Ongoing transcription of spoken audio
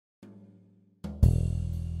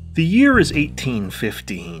The year is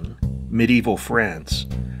 1815, medieval France.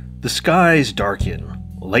 The skies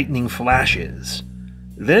darken, lightning flashes.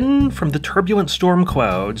 Then, from the turbulent storm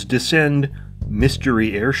clouds descend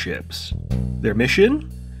mystery airships. Their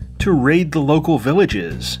mission? To raid the local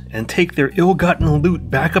villages and take their ill-gotten loot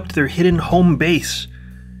back up to their hidden home base.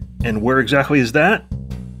 And where exactly is that?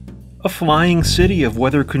 A flying city of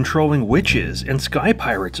weather-controlling witches and sky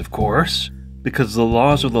pirates, of course, because the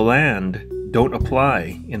laws of the land don't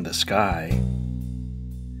apply in the sky.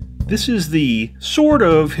 This is the sort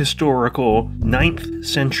of historical 9th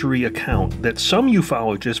century account that some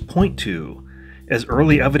ufologists point to as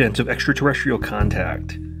early evidence of extraterrestrial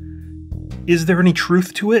contact. Is there any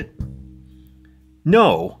truth to it?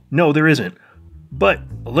 No, there isn't. But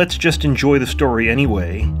let's just enjoy the story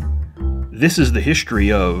anyway. This is the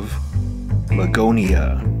history of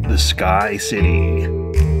Magonia the Sky City.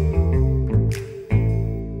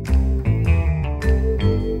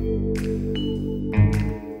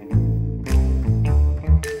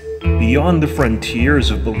 Beyond the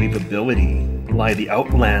frontiers of believability lie the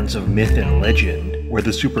outlands of myth and legend, where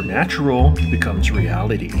the supernatural becomes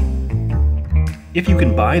reality. If you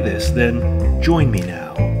can buy this, then join me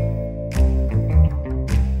now.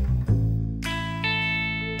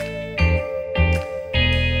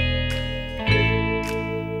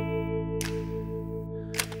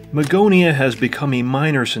 Magonia has become a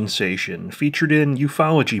minor sensation, featured in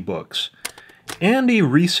ufology books, and a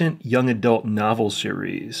recent young adult novel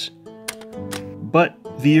series. But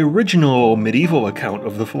the original medieval account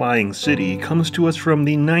of the flying city comes to us from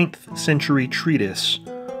the 9th century treatise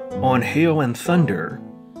on Hail and Thunder,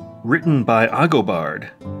 written by Agobard,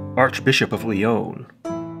 Archbishop of Lyon.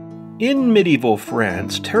 In medieval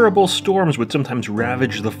France, terrible storms would sometimes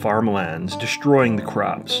ravage the farmlands, destroying the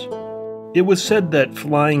crops. It was said that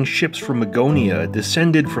flying ships from Magonia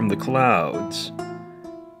descended from the clouds.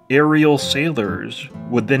 Aerial sailors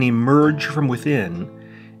would then emerge from within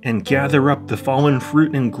and gather up the fallen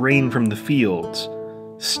fruit and grain from the fields,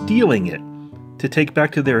 stealing it to take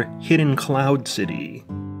back to their hidden cloud city.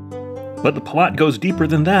 But the plot goes deeper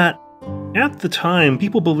than that. At the time,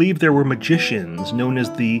 people believed there were magicians known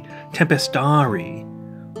as the Tempestarii,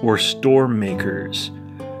 or storm makers,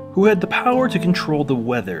 who had the power to control the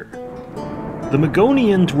weather. The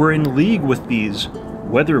Magonians were in league with these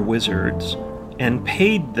weather wizards and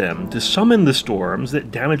paid them to summon the storms that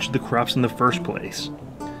damaged the crops in the first place.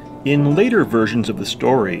 In later versions of the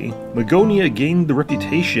story, Magonia gained the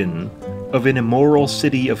reputation of an immoral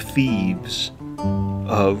city of thieves,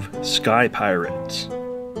 of sky pirates.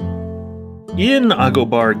 In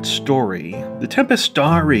Agobard's story, the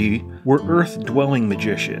Tempestarii were earth-dwelling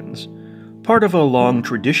magicians, part of a long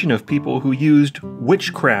tradition of people who used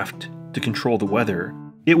witchcraft to control the weather.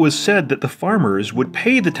 It was said that the farmers would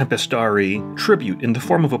pay the Tempestarii tribute in the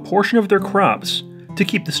form of a portion of their crops to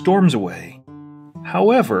keep the storms away.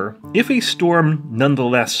 However, if a storm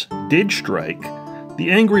nonetheless did strike,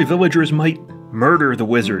 the angry villagers might murder the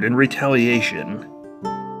wizard in retaliation.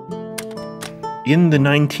 In the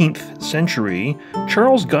 19th century,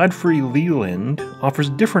 Charles Godfrey Leland offers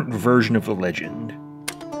a different version of the legend.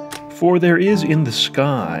 For there is in the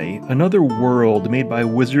sky another world made by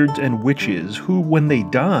wizards and witches who, when they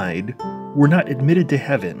died, were not admitted to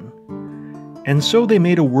heaven. And so they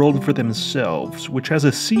made a world for themselves, which has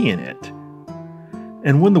a sea in it.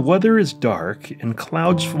 And when the weather is dark and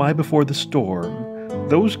clouds fly before the storm,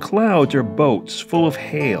 those clouds are boats full of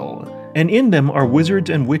hail, and in them are wizards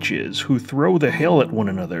and witches who throw the hail at one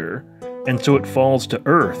another, and so it falls to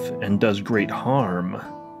earth and does great harm.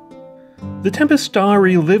 The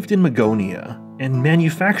Tempestarii lived in Magonia and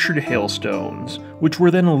manufactured hailstones, which were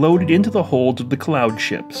then loaded into the holds of the cloud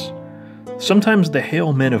ships. Sometimes the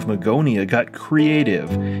hailmen of Magonia got creative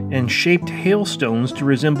and shaped hailstones to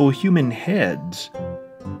resemble human heads.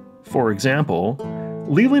 For example,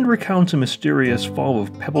 Leland recounts a mysterious fall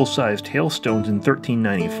of pebble-sized hailstones in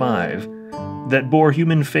 1395 that bore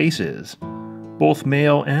human faces, both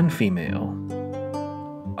male and female.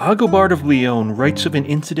 Agobard of Lyon writes of an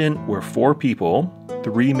incident where 4 people,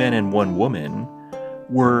 3 men and 1 woman,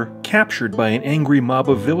 were captured by an angry mob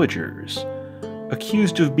of villagers,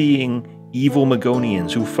 accused of being evil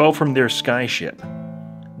Magonians who fell from their skyship.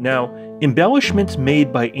 Now, embellishments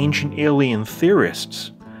made by ancient alien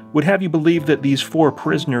theorists would have you believe that these 4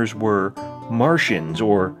 prisoners were Martians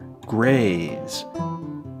or Greys.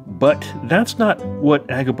 But that's not what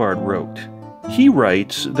Agobard wrote. He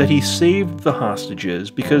writes that he saved the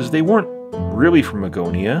hostages because they weren't really from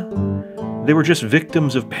Magonia. They were just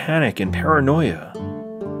victims of panic and paranoia.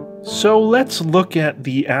 So let's look at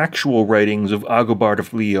the actual writings of Agobard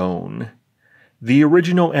of Lyon. the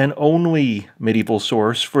original and only medieval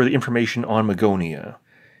source for the information on Magonia.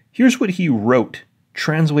 Here's what he wrote,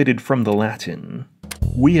 translated from the Latin.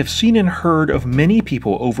 "We have seen and heard of many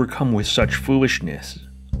people overcome with such foolishness,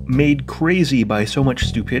 made crazy by so much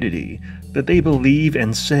stupidity, that they believe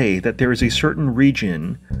and say that there is a certain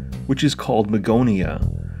region which is called Magonia,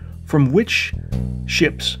 from which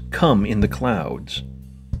ships come in the clouds.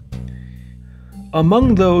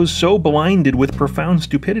 Among those so blinded with profound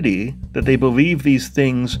stupidity that they believe these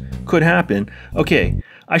things could happen." Okay,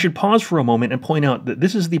 I should pause for a moment and point out that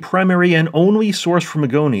this is the primary and only source for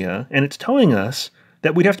Magonia, and it's telling us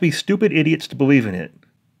that we'd have to be stupid idiots to believe in it.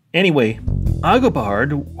 Anyway,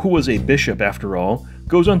 Agobard, who was a bishop after all,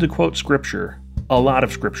 goes on to quote scripture, a lot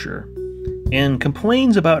of scripture, and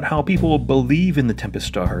complains about how people believe in the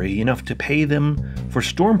Tempestarii enough to pay them for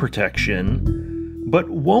storm protection, but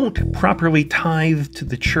won't properly tithe to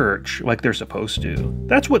the church like they're supposed to.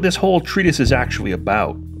 That's what this whole treatise is actually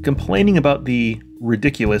about, complaining about the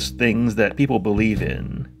ridiculous things that people believe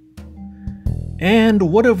in. And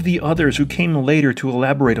what of the others who came later to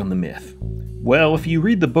elaborate on the myth? Well, if you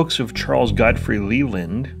read the books of Charles Godfrey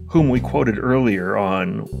Leland, whom we quoted earlier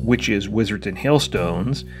on Witches, Wizards, and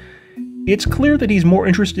Hailstones, it's clear that he's more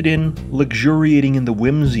interested in luxuriating in the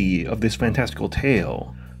whimsy of this fantastical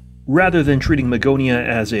tale, rather than treating Magonia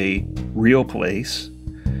as a real place.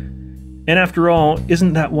 And after all,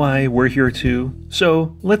 isn't that why we're here too?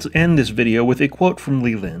 So let's end this video with a quote from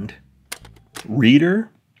Leland.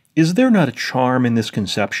 "Reader, is there not a charm in this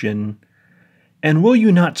conception? And will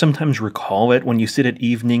you not sometimes recall it when you sit at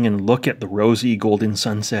evening and look at the rosy golden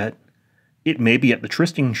sunset? It may be at the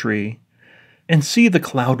trysting tree, and see the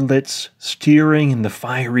cloudlets steering in the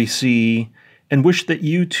fiery sea, and wish that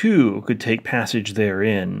you too could take passage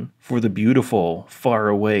therein, for the beautiful,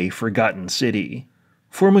 far-away, forgotten city.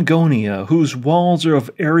 For Magonia, whose walls are of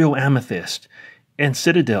aerial amethyst, and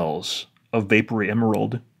citadels of vapory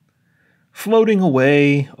emerald. Floating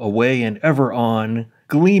away, away and ever on,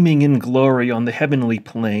 gleaming in glory on the heavenly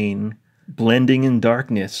plain, blending in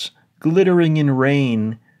darkness, glittering in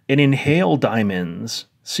rain, and in hail diamonds,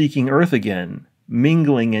 seeking earth again,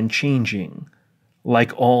 mingling and changing,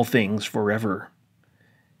 like all things forever."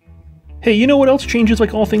 Hey, you know what else changes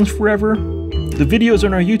like all things forever? The videos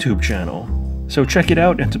on our YouTube channel, so check it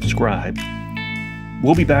out and subscribe.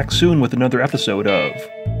 We'll be back soon with another episode of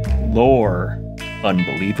Lore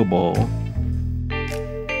Unbelievable.